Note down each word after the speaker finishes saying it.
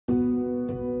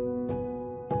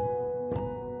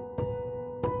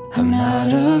I'm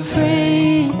not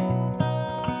afraid.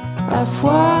 I've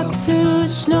walked through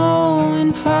snow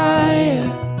and fire,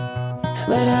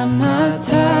 but I'm not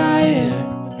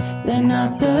tired, they're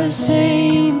not the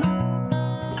same.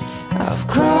 I've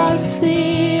crossed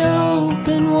the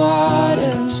open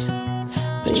waters,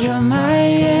 but you're my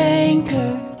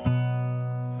anchor.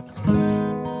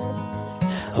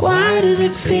 Why does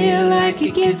it feel like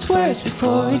it gets worse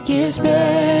before it gets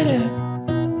better?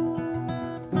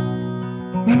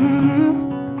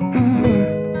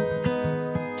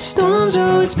 Storms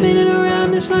are always spinning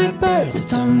around us like birds,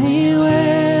 it's only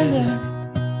weather.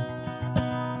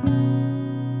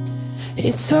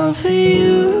 It's all for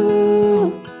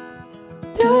you.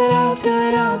 Do it all, do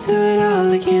it all, do it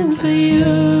all again for you.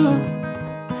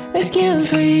 Again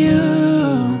for you.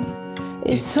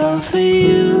 It's all for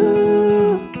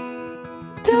you.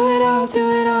 Do it all, do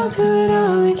it all, do it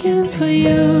all again for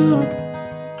you.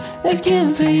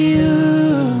 Again for you.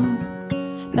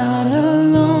 Not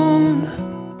alone.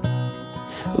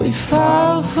 We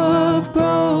fall for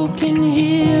broken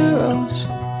heroes,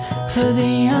 for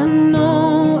the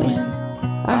unknowin.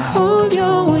 I hold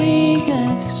your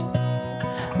weakness.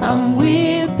 I'm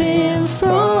weeping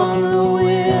from the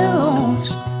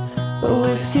willows, but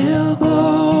we're still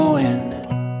glowing.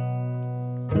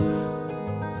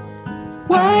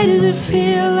 Why does it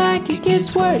feel like it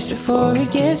gets worse before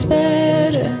it gets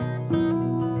better?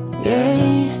 Yeah,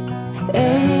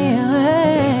 yeah.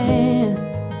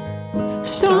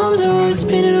 Storms are always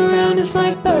spinning around us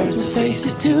like birds, we face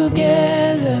it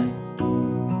together.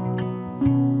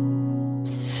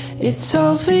 It's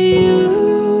all for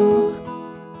you.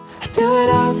 Do it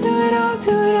all, do it all,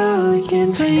 do it all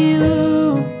again for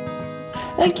you.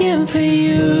 Again for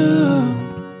you.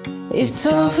 It's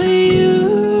all for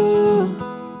you.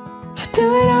 Do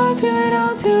it all, do it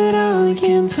all, do it all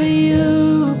again for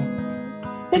you.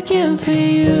 Again for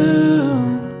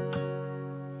you.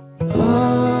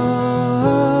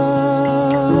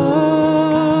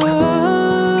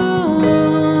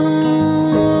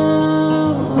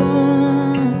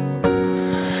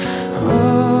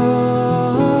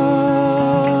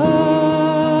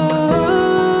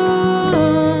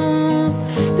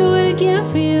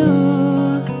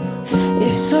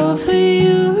 It's all for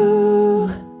you.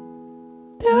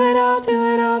 Do it all, do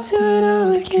it all, do it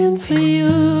all again for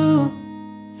you.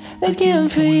 Again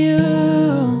for you.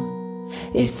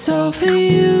 It's all for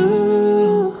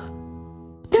you.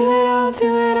 Do it all, do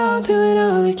it all, do it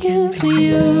all again for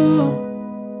you.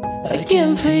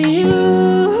 Again for you.